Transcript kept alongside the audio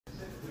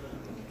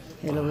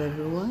Hello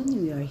everyone,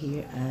 we are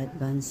here at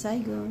Ban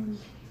Saigon.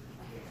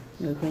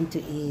 We're going to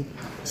eat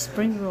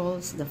spring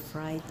rolls, the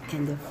fried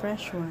and the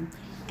fresh one,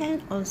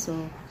 and also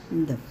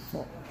the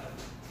pho.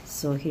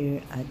 So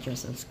here at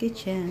Jocel's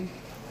Kitchen,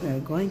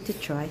 we're going to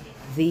try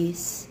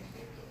this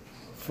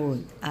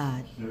food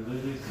at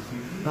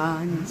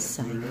Ban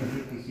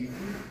Saigon.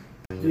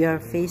 We are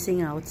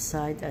facing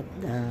outside at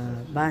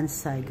the Ban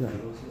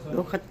Saigon.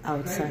 Look at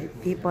outside,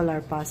 people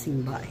are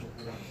passing by.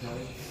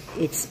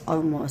 It's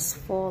almost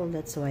fall,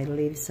 that's why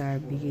leaves are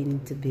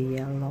beginning to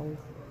be yellow.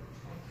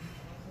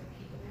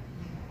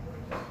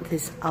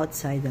 This is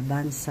outside the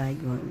Ban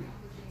Saigon.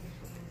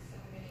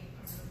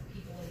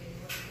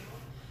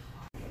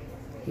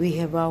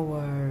 We have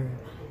our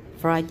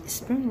fried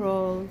spring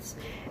rolls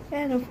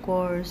and of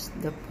course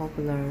the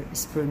popular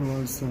spring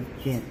rolls of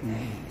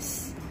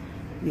Vietnamese.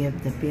 We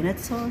have the peanut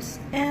sauce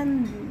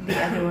and the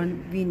other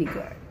one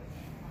vinegret.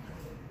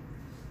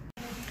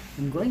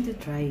 I'm going to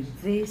try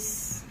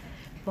this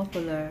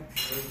popular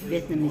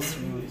Vietnamese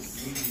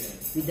rolls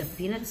with the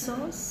peanut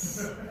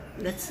sauce.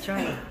 Let's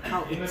try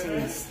how it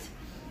tastes.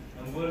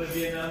 I'm going to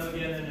Vietnam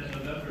again in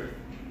November.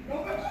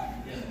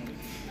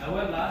 I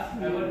went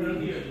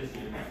earlier this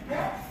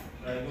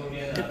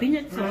year. The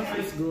peanut sauce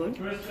is good,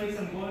 First place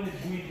I'm going is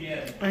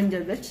Vietnam. and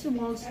the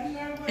vegetables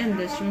and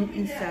the shrimp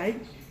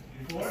inside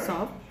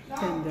soft,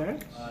 tender,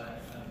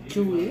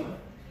 chewy.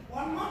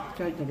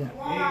 Try it again.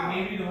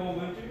 Maybe the whole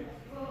winter.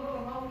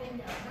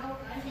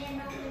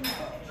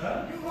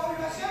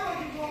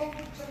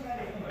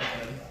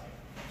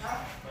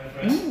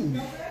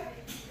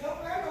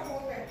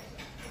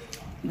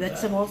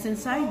 Vegetables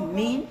inside,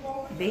 mint,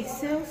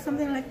 basil,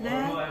 something like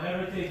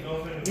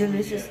that.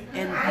 Delicious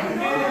and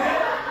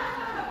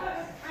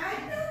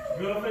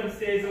Girlfriend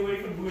stays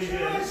away from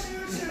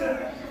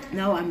Vietnam.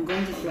 now I'm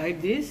going to try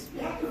this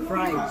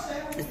fried.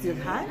 It's still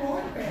hot.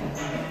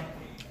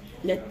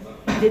 Let's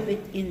dip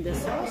it in the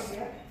sauce.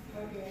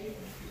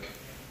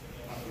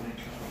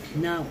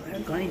 Now we're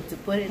going to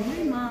put it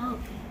in my mouth.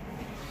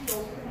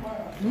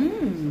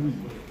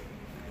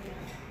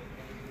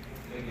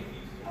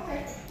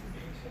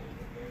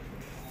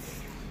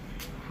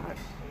 Hot.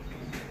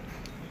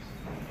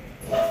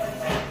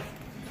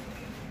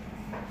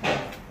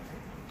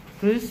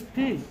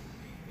 Crispy.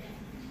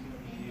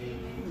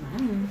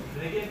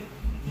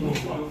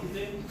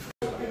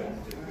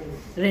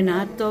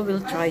 Renato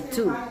will try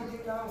too.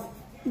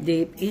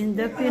 Dip in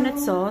the peanut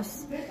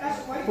sauce,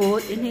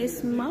 put in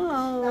his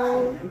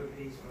mouth.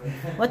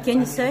 What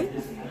can you say?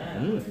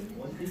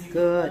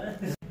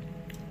 Good.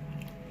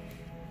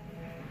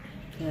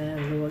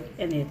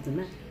 And ito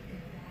na.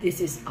 This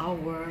is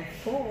our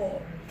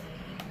pho.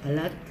 A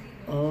lot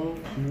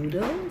of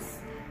noodles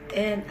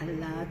and a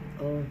lot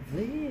of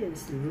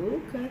this.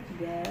 Look at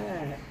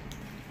that.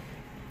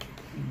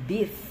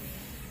 Beef.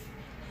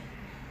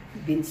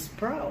 Bean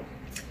sprout.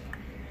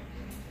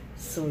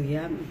 So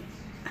yummy.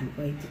 I'm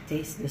going to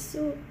taste the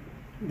soup,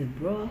 the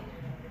broth.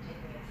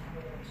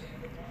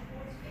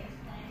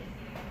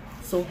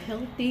 So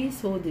healthy,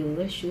 so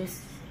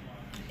delicious,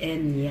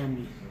 and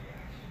yummy.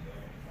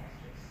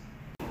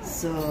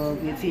 So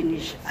we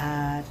finished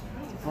at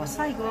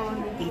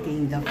Saigon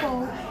eating the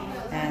pho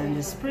and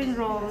the spring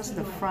rolls,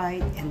 the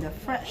fried and the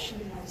fresh.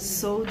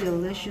 So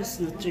delicious,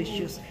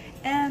 nutritious,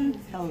 and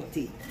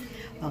healthy.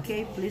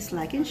 Okay, please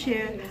like and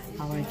share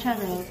our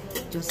channel,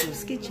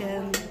 Jocel's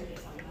Kitchen.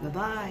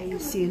 Bye-bye.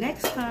 See you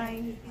next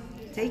time.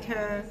 Take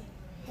care.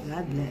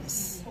 God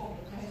bless.